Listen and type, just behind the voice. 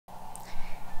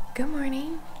Good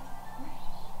morning.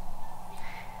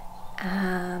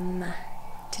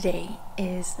 Today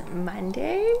is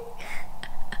Monday.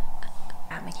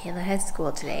 Michaela has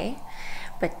school today,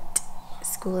 but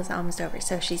school is almost over,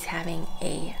 so she's having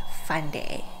a fun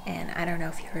day. And I don't know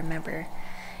if you remember,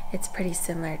 it's pretty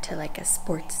similar to like a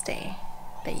sports day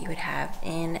that you would have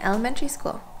in elementary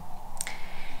school.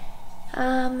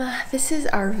 This is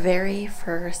our very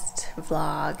first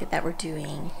vlog that we're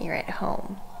doing here at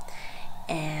home.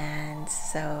 And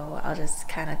so I'll just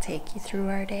kind of take you through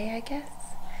our day, I guess.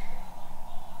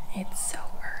 It's so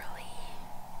early.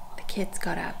 The kids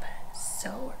got up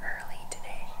so early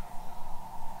today.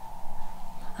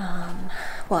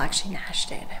 Well, actually Nash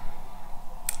did.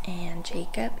 And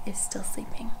Jacob is still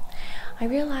sleeping. I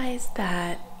realized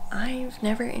that I've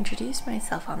never introduced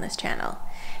myself on this channel.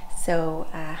 So,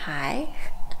 hi.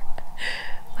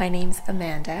 My name's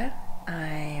Amanda.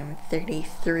 I'm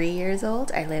 33 years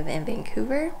old. I live in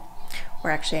Vancouver,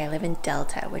 or actually I live in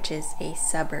Delta, which is a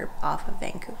suburb off of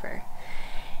Vancouver.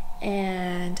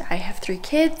 And I have 3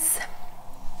 kids.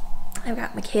 I've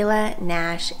got Michaela,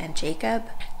 Nash, and Jacob.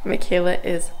 Michaela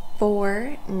is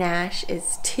 4, Nash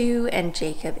is 2, and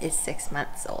Jacob is 6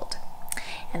 months old.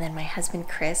 And then my husband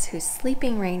Chris, who's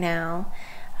sleeping right now,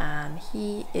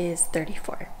 he is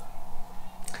 34.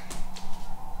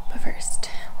 But first,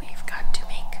 we've got to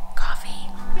make coffee.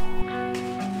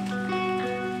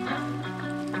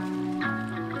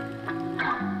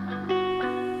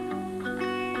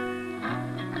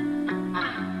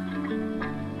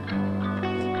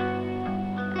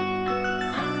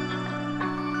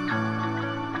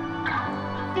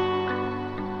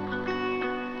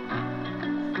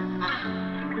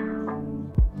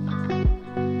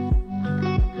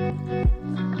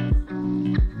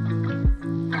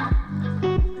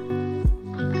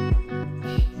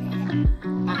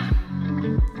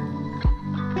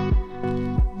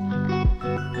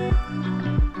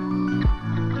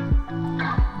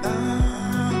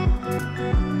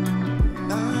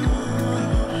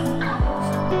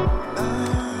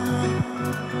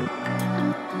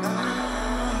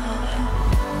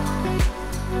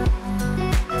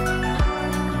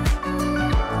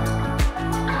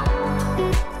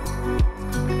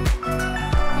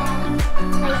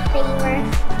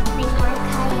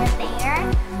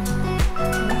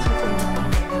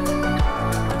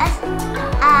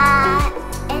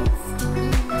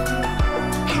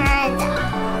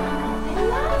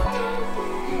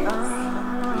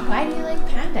 Why do you like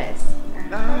pandas?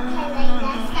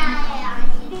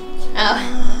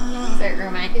 Oh, so it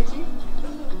reminded you?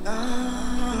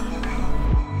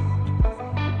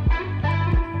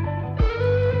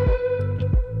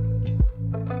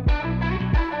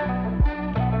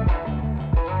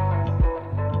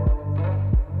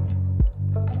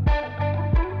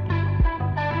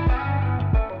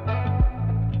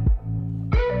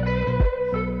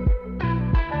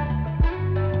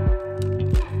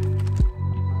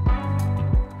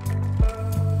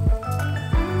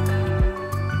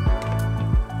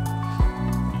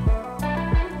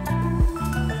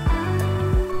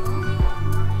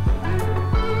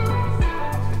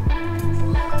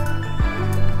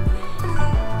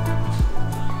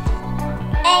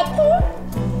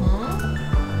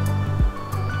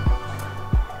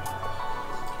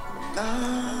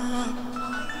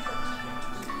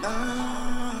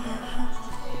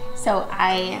 So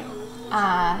I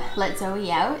let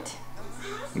Zoe out.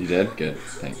 You did? Good,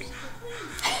 thanks.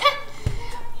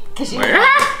 Because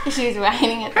she was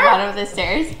hiding at the bottom of the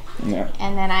stairs. Yeah.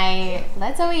 And then I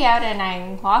let Zoe out and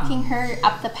I'm walking her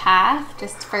up the path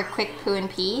just for a quick poo and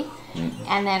pee.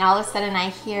 And then all of a sudden I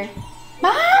hear,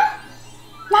 "Mom!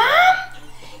 Mom!"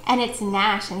 And it's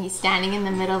Nash, and he's standing in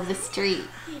the middle of the street.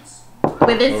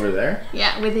 With his, over there?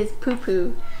 Yeah, with his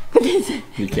poo-poo.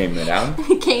 He came down?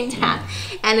 He came down.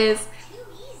 And his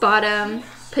bottom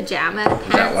pajama pants.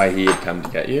 Is that why he had come to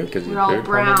get you? Because he all pooed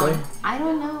brown. probably? I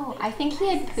don't know. I think he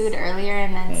had pooed earlier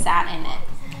and then sat in it.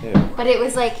 Yeah. But it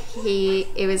was like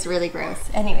it was really gross.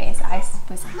 Anyways, I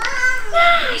was like,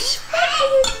 Nash, what are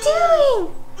you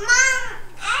doing?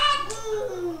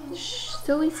 Mom, shh,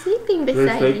 Zoe's sleeping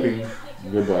beside you.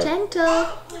 Good boy. Gentle.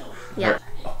 Yeah.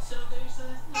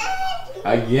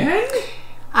 Again?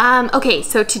 Okay,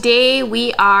 so today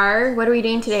what are we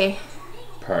doing today?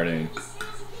 Partying.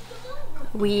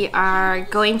 We are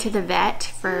going to the vet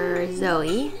for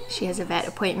Zoe. She has a vet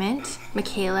appointment.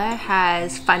 Michaela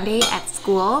has fun day at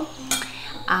school.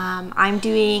 I'm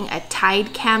doing a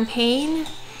Tide campaign,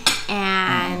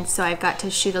 and so I've got to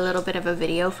shoot a little bit of a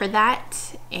video for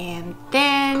that. And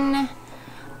then,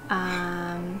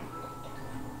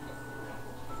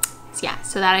 yeah,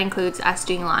 so that includes us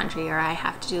doing laundry, or I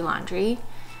have to do laundry.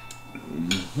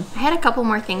 I had a couple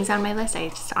more things on my list. I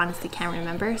just honestly can't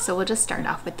remember, so we'll just start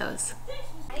off with those.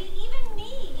 Even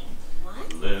me.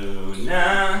 What?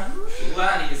 Luna,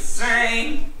 what do you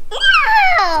say?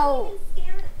 Ow!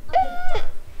 Scared of the dark,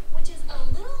 which is a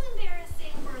little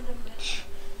embarrassing for the.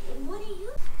 What do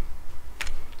you?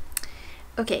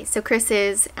 Okay, so Chris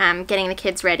is getting the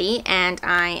kids ready, and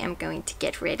I am going to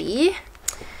get ready.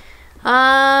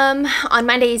 On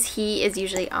Mondays he is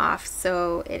usually off,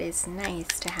 so it is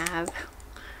nice to have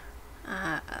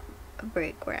a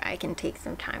break where I can take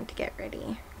some time to get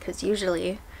ready, because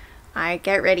usually I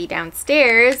get ready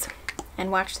downstairs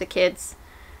and watch the kids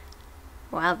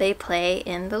while they play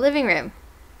in the living room.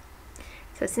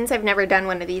 So since I've never done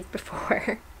one of these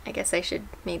before, I guess I should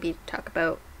maybe talk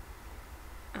about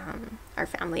our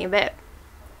family a bit.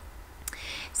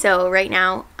 So right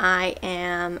now I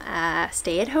am a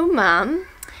stay-at-home mom.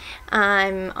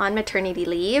 I'm on maternity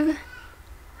leave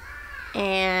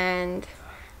and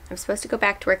I'm supposed to go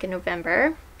back to work in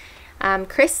November.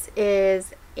 Chris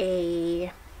is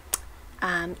a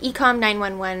Ecom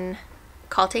 911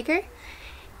 call taker,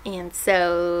 and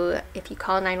so if you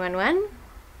call 911,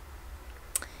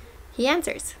 he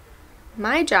answers.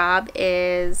 My job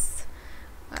is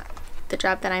the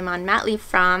job that I'm on mat leave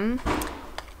from.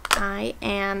 I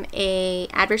am a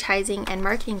advertising and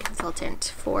marketing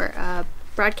consultant for a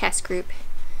broadcast group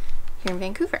here in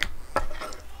Vancouver.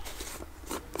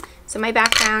 So my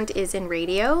background is in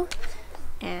radio,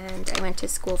 and I went to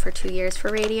school for 2 years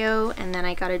for radio, and then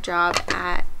I got a job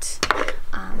at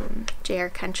JR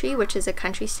Country, which is a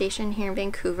country station here in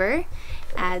Vancouver,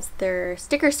 as their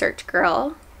sticker search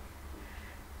girl.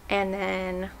 And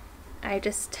then I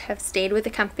just have stayed with the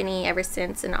company ever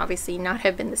since, and obviously not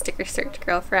have been the sticker search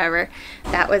girl forever.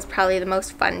 That was probably the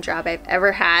most fun job I've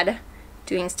ever had,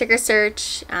 doing sticker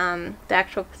search. The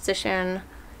actual position,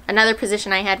 another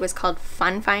position I had was called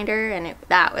Fun Finder, and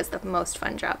that was the most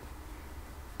fun job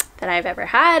that I've ever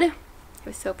had. It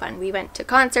was so fun. We went to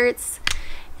concerts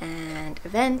and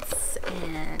events,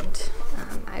 and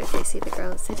I would basically the girl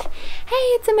that said, "Hey,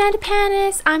 it's Amanda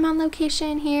Panis. I'm on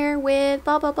location here with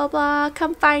blah blah blah blah.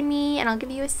 Come find me and I'll give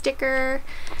you a sticker,"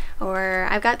 or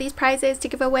 "I've got these prizes to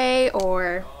give away,"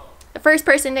 or "The first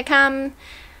person to come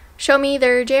show me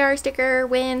their JR sticker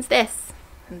wins this."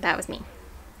 And that was me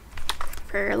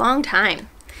for a long time.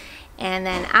 And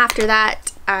then after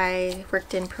that I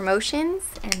worked in promotions,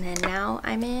 and then now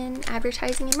I'm in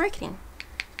advertising and marketing.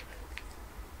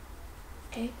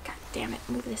 Okay, god damn it,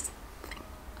 move this thing.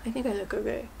 I think I look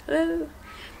okay. Hello.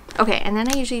 Okay, and then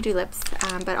I usually do lips,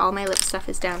 but all my lip stuff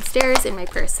is downstairs in my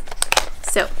purse.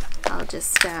 So I'll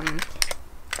just go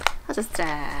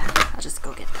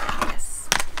get that, I guess.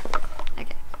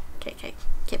 Okay,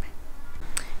 bye.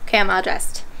 Okay, I'm all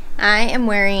dressed. I am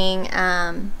wearing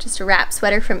just a wrap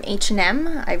sweater from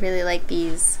H&M. I really like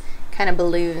these kind of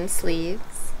balloon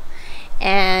sleeves.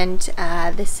 And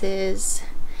this is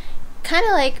kind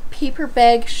of like paper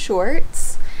bag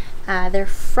shorts. They're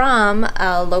from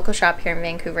a local shop here in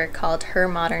Vancouver called Her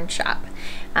Modern Shop.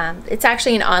 It's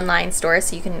actually an online store,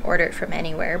 so you can order it from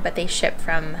anywhere, but they ship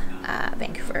from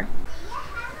Vancouver.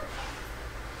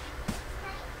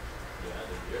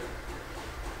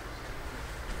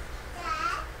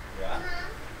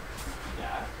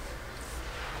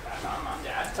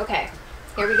 Okay,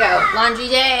 here we go. Laundry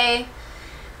day.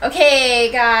 Okay,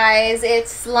 guys,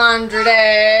 it's laundry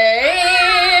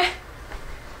day.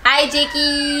 Hi,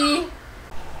 Jakey.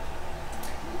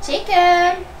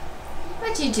 Jacob,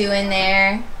 what you doing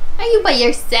there? Are you by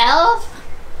yourself?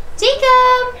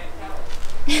 Jacob.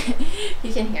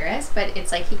 You can hear us, but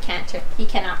it's like he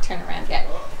cannot turn around yet.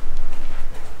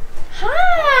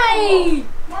 Hi.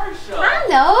 Marshall.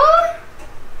 Hello.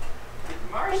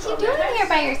 Marshall. What you doing here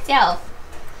by yourself?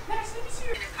 Nice to see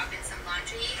you. Pop in some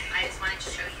laundry. I just wanted to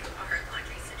show you our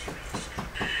laundry situation.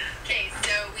 Okay,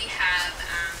 so we have,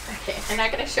 okay, I'm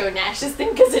not going to show Nash's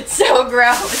thing because it's so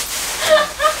gross.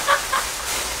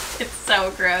 It's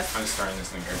so gross. I'm starting this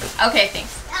thing here. Okay,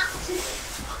 thanks.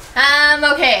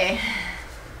 Okay.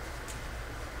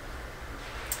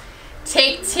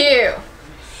 Take two.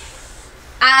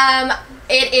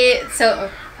 It is, so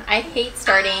I hate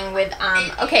starting with,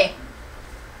 okay.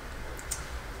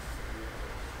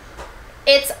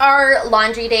 It's our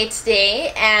laundry day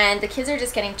today, and the kids are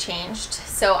just getting changed.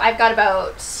 So I've got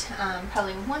about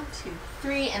probably 1, 2,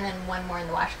 3, and then one more in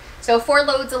the wash. So 4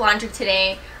 loads of laundry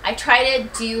today. I try to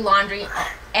do laundry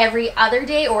every other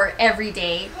day or every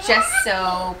day, just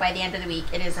so by the end of the week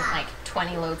it isn't like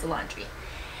 20 loads of laundry.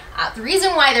 The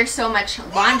reason why there's so much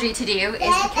laundry to do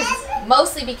is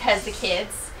mostly because the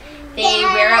kids They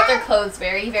wear out their clothes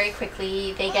very, very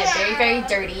quickly. They get very, very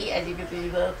dirty, as you can see.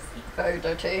 That's very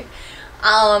dirty.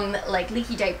 Like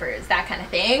leaky diapers, that kind of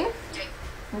thing.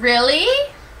 Really?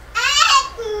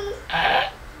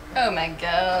 Oh my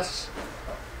gosh.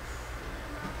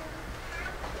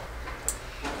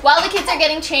 While the kids are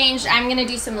getting changed, I'm gonna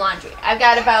do some laundry. I've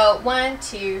got about 1,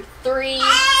 2, 3,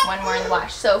 one more in the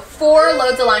wash. So 4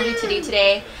 loads of laundry to do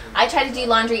today. I try to do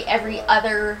laundry every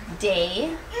other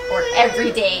day or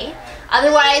every day.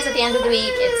 Otherwise, at the end of the week,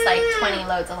 it's like 20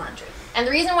 loads of laundry. And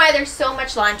the reason why there's so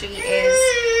much laundry is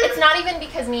it's not even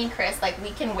because me and Chris, like, we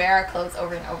can wear our clothes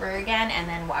over and over again and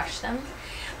then wash them.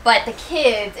 But the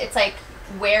kids, it's like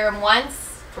wear them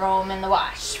once, throw them in the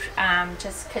wash.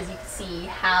 Just because you can see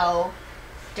how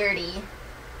dirty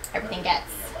everything gets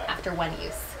after one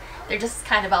use. They're just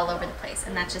kind of all over the place,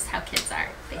 and that's just how kids are.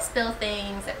 They spill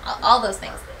things and all those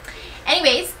things.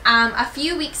 Anyways, a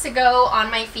few weeks ago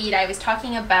on my feed I was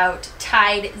talking about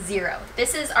Tide Zero.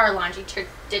 This is our laundry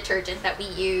detergent that we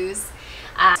use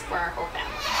for our whole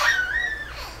family.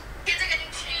 Kids are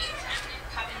getting changed.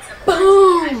 I'm having some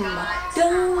boom!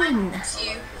 Done. Done! 1, 2,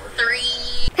 3.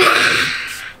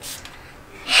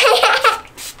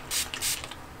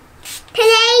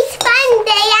 Today's fun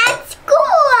day at school.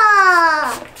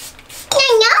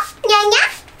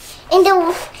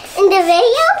 In the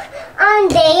video on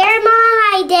there, Mom,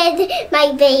 I did my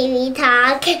baby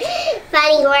talk,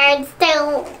 funny words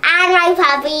too, and my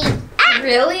puppy.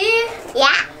 Really?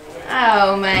 Yeah.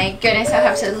 Oh my goodness, I'll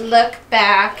have to look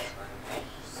back.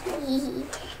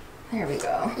 There we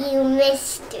go. You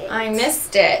missed it. I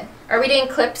missed it. Are we doing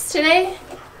clips today?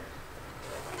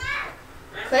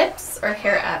 Clips or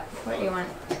hair up? What do you want?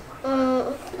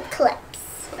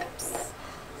 Clips. Clips.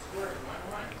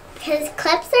 Because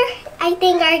clips I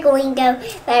think are going to go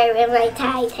better with my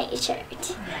tie shirt.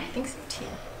 I think so too.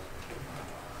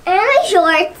 And my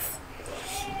shorts.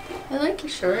 I like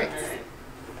your shorts.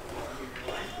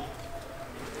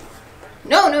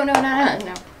 No.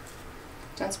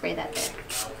 Don't spray that there.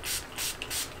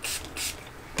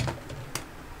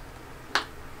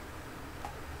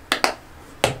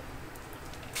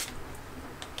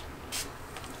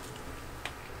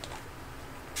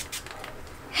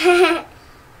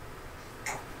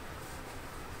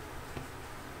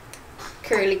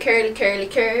 Curly, curly, curly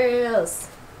curls.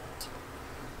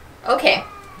 Okay.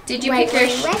 Did you pick your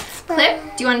clip?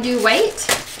 Do you want to do white?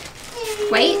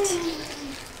 White?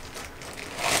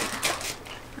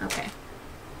 Okay.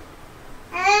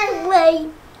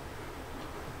 Wait.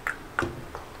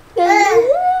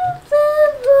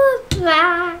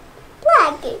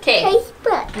 Okay.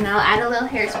 And I'll add a little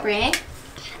hairspray.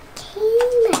 Okay,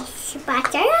 my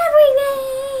spots are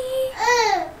everywhere.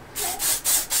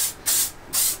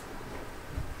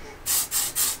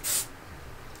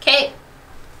 Okay.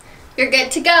 You're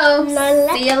good to go.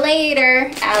 See you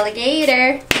later,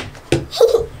 alligator.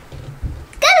 Goodbye.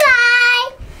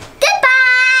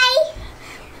 Goodbye.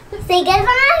 Say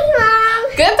goodbye, Mom.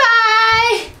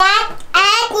 Goodbye.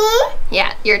 Aggie.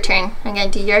 Yeah, your turn. I'm gonna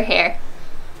do your hair.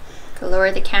 Go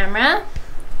lower the camera.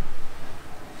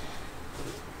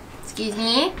 Excuse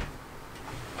me.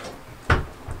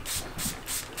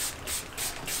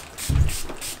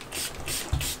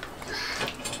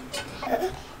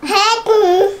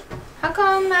 How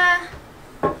come?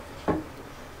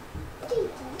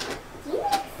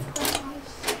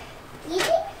 You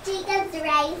think Jacob's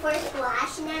ready for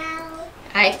squash now?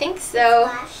 I think so.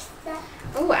 Squash stuff.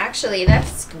 Oh, actually,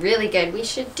 that's really good. We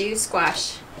should do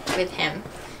squash with him.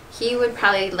 He would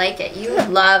probably like it. You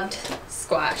loved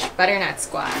squash. Butternut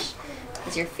squash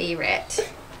is your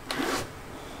favorite.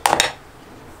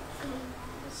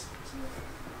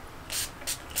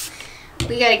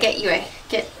 We gotta get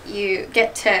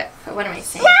to, what am I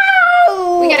saying?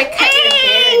 No! We gotta cut your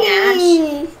hair,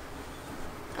 Nash.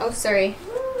 Oh, sorry.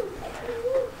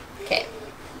 Okay.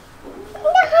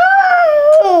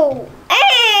 No!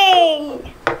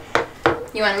 Hey!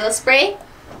 You want a little spray?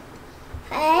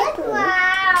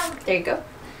 Wow! There you go.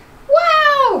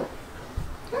 Wow!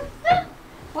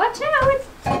 Watch out.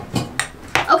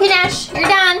 Okay, Nash, you're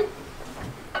done.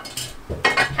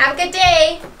 Have a good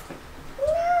day.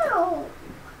 No!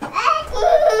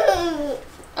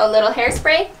 A little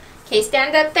hairspray? Okay,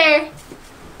 stand up there.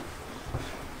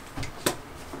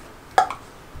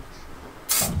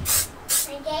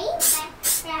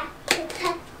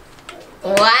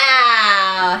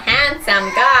 Wow, handsome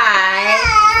guy.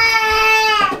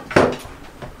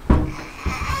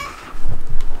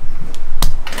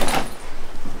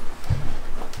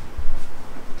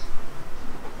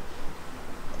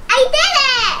 I did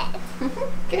it!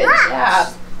 Good Watch.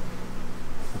 job.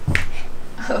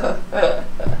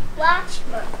 Watch,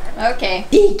 Mom. Okay.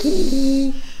 Dicky.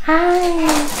 Hi.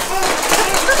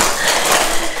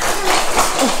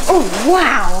 Oh,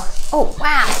 wow. Oh,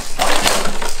 wow.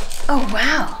 Oh,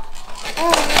 wow.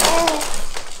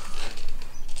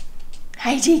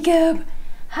 Hi, Jacob.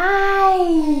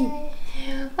 Hi.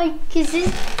 Hi, kisses.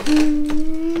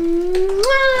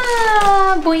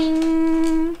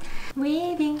 Boing.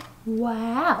 Waving.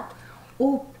 Wow.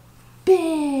 Open.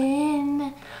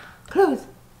 Close.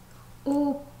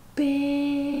 Open.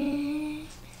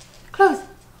 Close.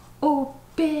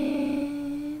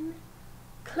 Open.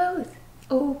 Close.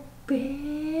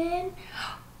 Open.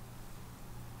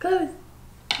 Close.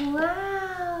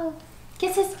 Wow.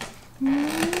 Kisses.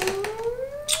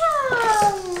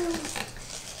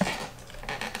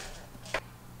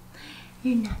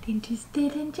 You're not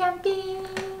interested in jumping.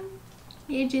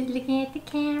 You're just looking at the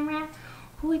camera.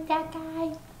 Who is that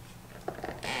guy?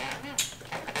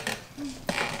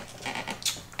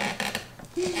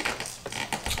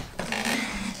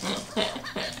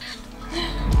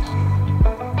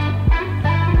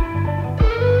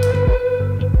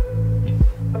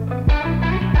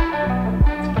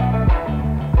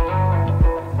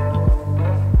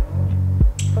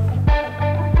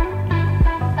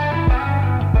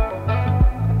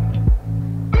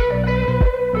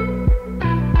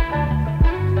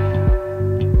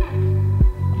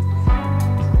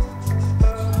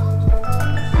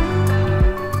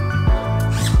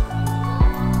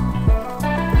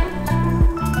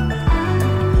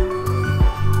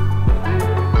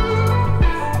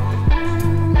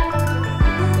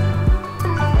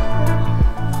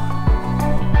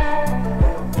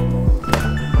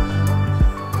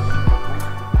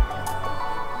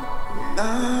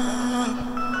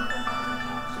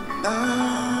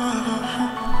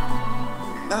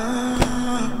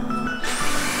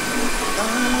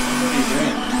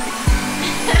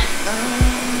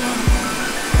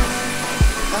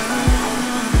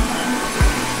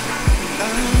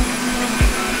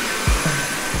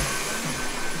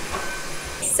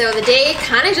 So the day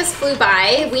kind of just flew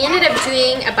by. We ended up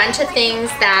doing a bunch of things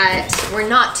that were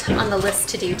not on the list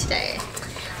to do today,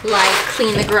 like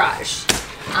clean the garage.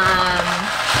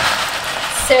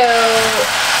 So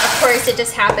of course it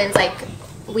just happens, like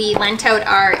we lent out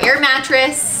our air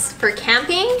mattress for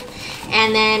camping,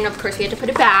 and then of course we had to put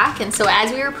it back. And so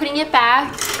as we were putting it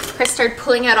back, Chris started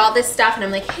pulling out all this stuff, and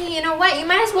I'm like, hey, you know what? You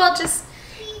might as well just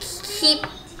keep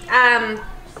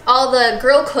all the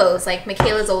girl clothes, like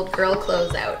Michaela's old girl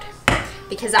clothes out,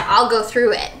 because I'll go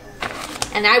through it.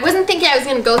 And I wasn't thinking I was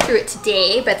gonna go through it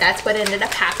today, but that's what ended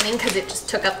up happening because it just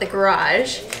took up the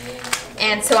garage.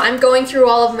 And so I'm going through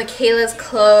all of Michaela's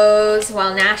clothes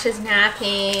while Nash is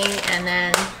napping, and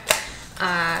then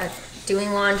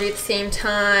doing laundry at the same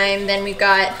time. Then we've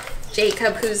got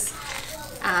Jacob, who's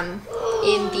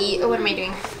in the, oh, what am I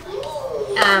doing?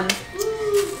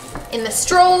 In the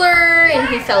stroller, and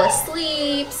he fell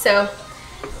asleep. So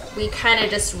we kind of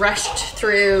just rushed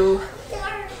through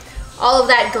all of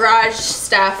that garage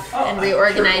stuff and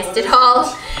reorganized it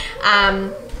all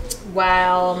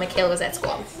while Michaela was at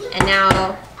school. And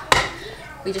now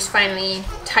we just finally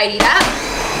tidied up.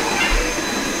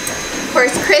 Of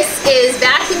course, Chris is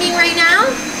vacuuming right now,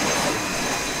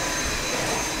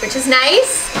 which is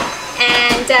nice.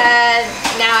 And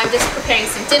now I'm just preparing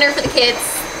some dinner for the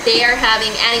kids. They are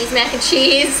having Annie's mac and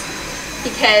cheese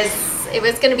because it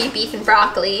was gonna be beef and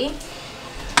broccoli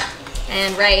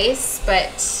and rice,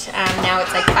 but now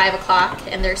it's like 5 o'clock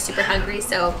and they're super hungry,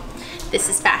 so this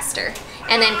is faster.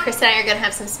 And then Chris and I are gonna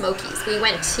have some smokies. We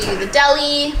went to the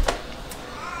deli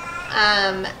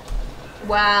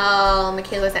while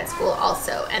Michaela was at school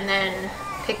also, and then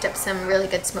picked up some really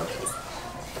good smokies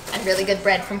and really good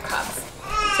bread from Cobb's.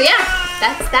 So yeah,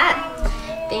 that's that.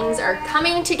 Things are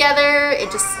coming together.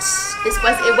 It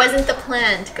wasn't the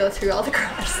plan to go through all the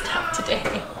garage stuff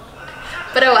today.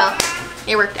 But oh well,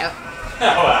 it worked out.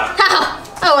 Oh wow.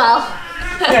 Oh well.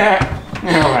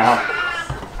 Oh wow.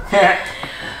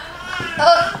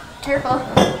 Oh, careful.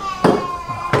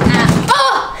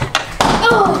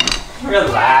 Oh!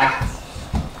 Relax.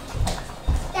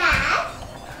 Dad,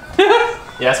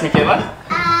 Yes, Michaela?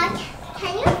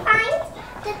 can you find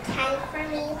the tent for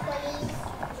me, please?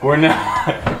 We're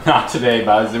not today,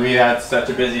 Buzz. We had such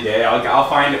a busy day. I'll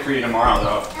find it for you tomorrow,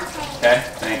 though. Okay. Okay?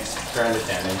 Thanks for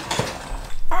understanding.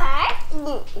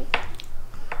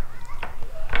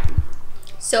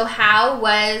 So how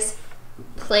was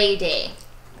play day?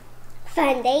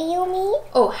 Fun day, you mean?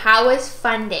 Oh, how was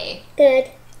fun day?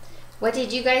 Good. What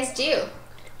did you guys do?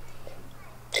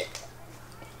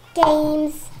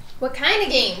 Games. What kind of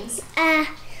games?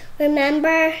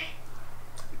 Remember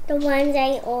the ones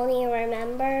I only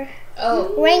remember?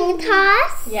 Oh. ring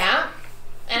toss, Yeah.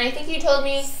 And I think you told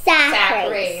me sack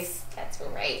race. race. That's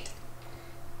right.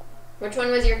 Which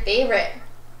one was your favorite?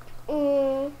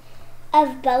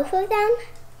 Of both of them,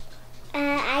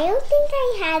 I don't think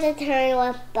I had a turn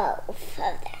with both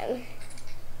of them.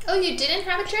 Oh, you didn't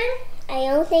have a turn? I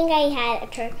don't think I had a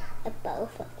turn with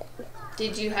both of them.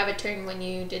 Did you have a turn when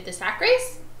you did the sack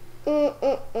race?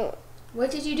 Mm-mm-mm.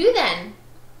 What did you do then?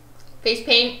 Face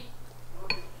paint?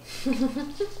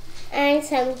 And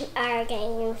some other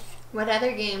games. What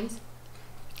other games?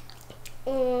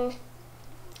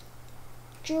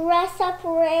 Dress up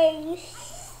race.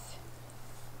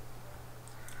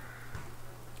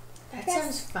 That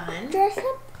sounds fun. Dress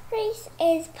up race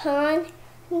is put on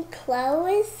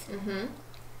clothes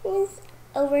is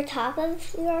over top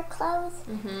of your clothes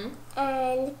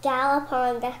and gallop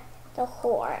on the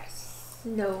horse.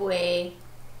 No way.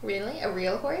 Really? A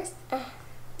real horse? Not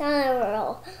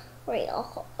a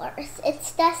real horse.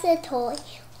 It's just a toy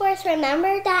horse.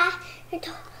 Remember that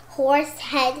horse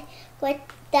head with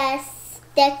the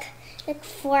stick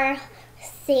for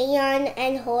sitting on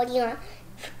and holding on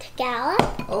to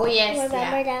gallop? Oh, yes.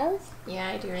 Remember those? Yeah,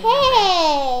 I do remember.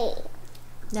 Hey!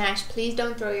 Nash, please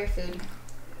don't throw your food.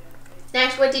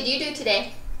 Nash, what did you do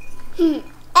today?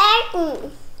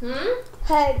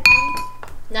 Head.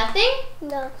 Nothing?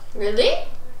 No. Really?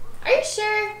 Are you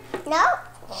sure? No.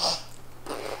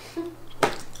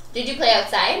 Did you play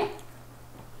outside?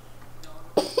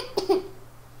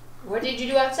 What did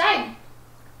you do outside?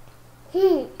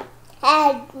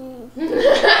 Head.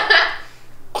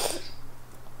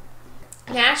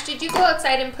 Nash, did you go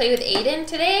outside and play with Aiden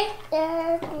today?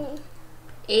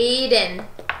 Aiden.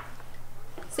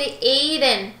 Say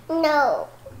Aiden. No.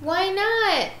 Why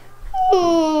not?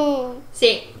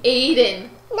 Say Aiden.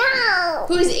 No.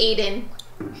 Who's Aiden?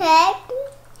 Head.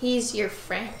 He's your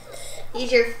friend.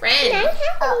 He's your Can friend. I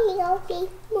have a little bit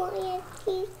more,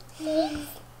 please?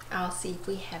 I'll see if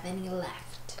we have any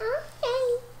left.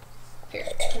 Okay. Here,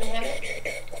 can I have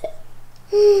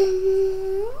it?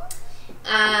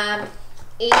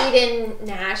 Aiden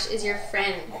Nash is your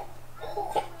friend.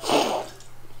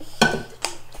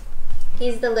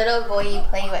 He's the little boy you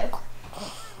play with.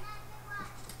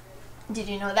 Did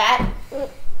you know that?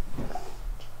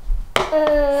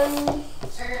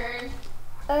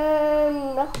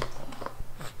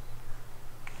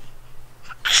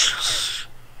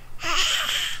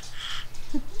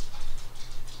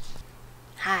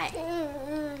 Hi.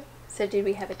 So did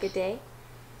we have a good day?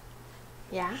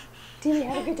 Yeah? Did we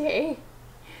have a good day?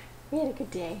 We had a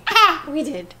good day. We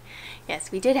did.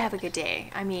 Yes, we did have a good day.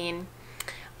 I mean,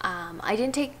 I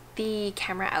didn't take the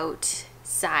camera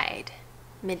outside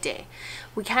midday.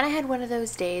 We kind of had one of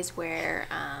those days where,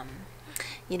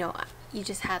 you know, you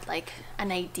just had like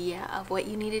an idea of what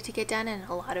you needed to get done, and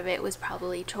a lot of it was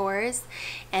probably chores,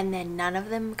 and then none of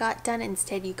them got done.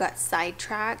 Instead, you got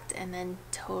sidetracked and then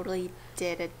totally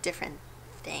did a different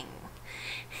thing.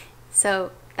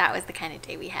 So that was the kind of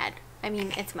day we had. I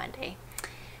mean, it's Monday.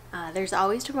 There's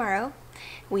always tomorrow.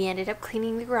 We ended up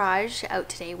cleaning the garage out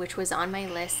today, which was on my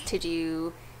list to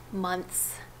do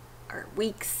months or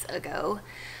weeks ago.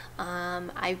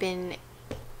 I've been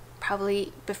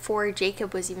probably before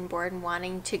Jacob was even born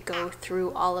wanting to go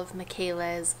through all of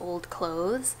Michaela's old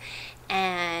clothes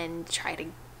and try to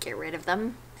get rid of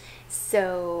them.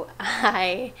 So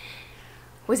I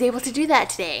was able to do that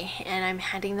today, and I'm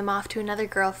handing them off to another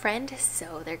girlfriend,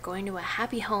 so they're going to a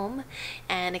happy home.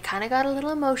 And it kind of got a little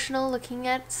emotional looking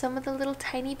at some of the little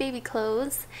tiny baby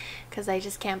clothes, because I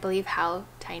just can't believe how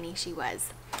tiny she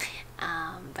was.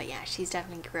 But yeah, she's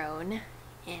definitely grown,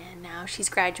 and now she's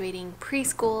graduating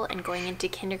preschool and going into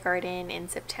kindergarten in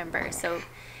September, so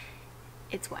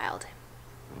it's wild.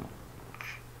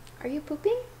 Are you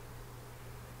pooping?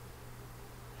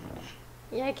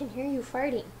 Yeah, I can hear you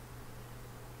farting.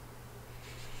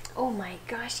 Oh my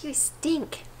gosh, you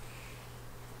stink.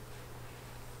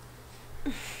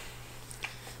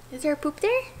 Is there a poop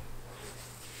there?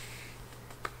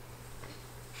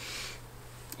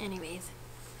 Anyways.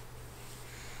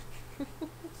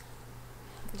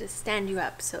 I'll just stand you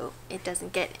up so it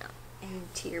doesn't get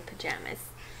into your pajamas.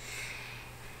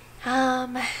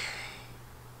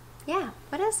 Yeah,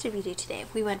 what else did we do today?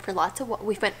 We went for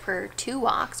we went for 2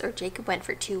 walks, or Jacob went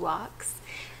for 2 walks.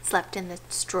 Slept in the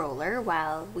stroller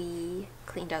while we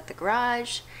cleaned out the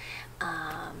garage.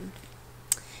 And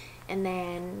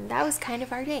then that was kind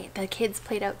of our day. The kids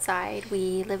played outside.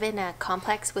 We live in a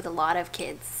complex with a lot of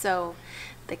kids, so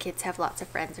the kids have lots of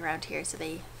friends around here, so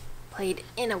they played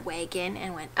in a wagon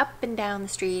and went up and down the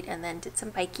street and then did some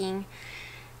biking.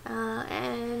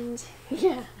 And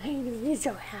yeah, I know, he's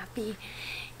so happy.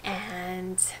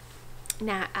 And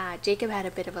Jacob had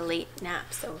a bit of a late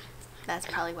nap, so that's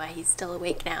probably why he's still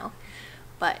awake now.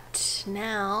 But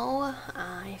now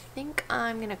I think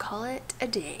I'm gonna call it a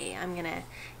day. I'm gonna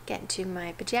get into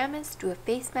my pajamas, do a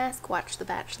face mask, watch The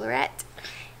Bachelorette,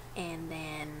 and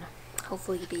then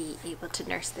hopefully be able to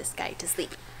nurse this guy to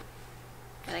sleep.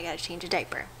 But I gotta change a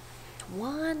diaper.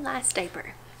 One last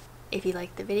diaper. If you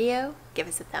liked the video, give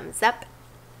us a thumbs up,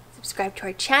 subscribe to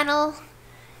our channel.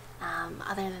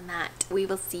 Other than that, we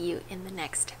will see you in the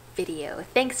next video.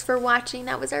 Thanks for watching.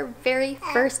 That was our very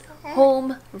first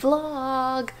home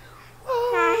vlog.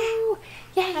 Woo!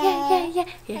 Yeah, yeah, yeah,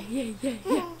 yeah, yeah, yeah,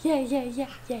 yeah, yeah, yeah, yeah,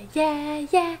 yeah,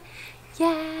 yeah,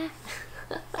 yeah,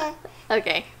 yeah.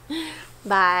 Okay,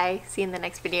 bye. See you in the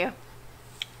next video.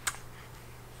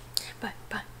 Bye,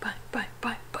 bye.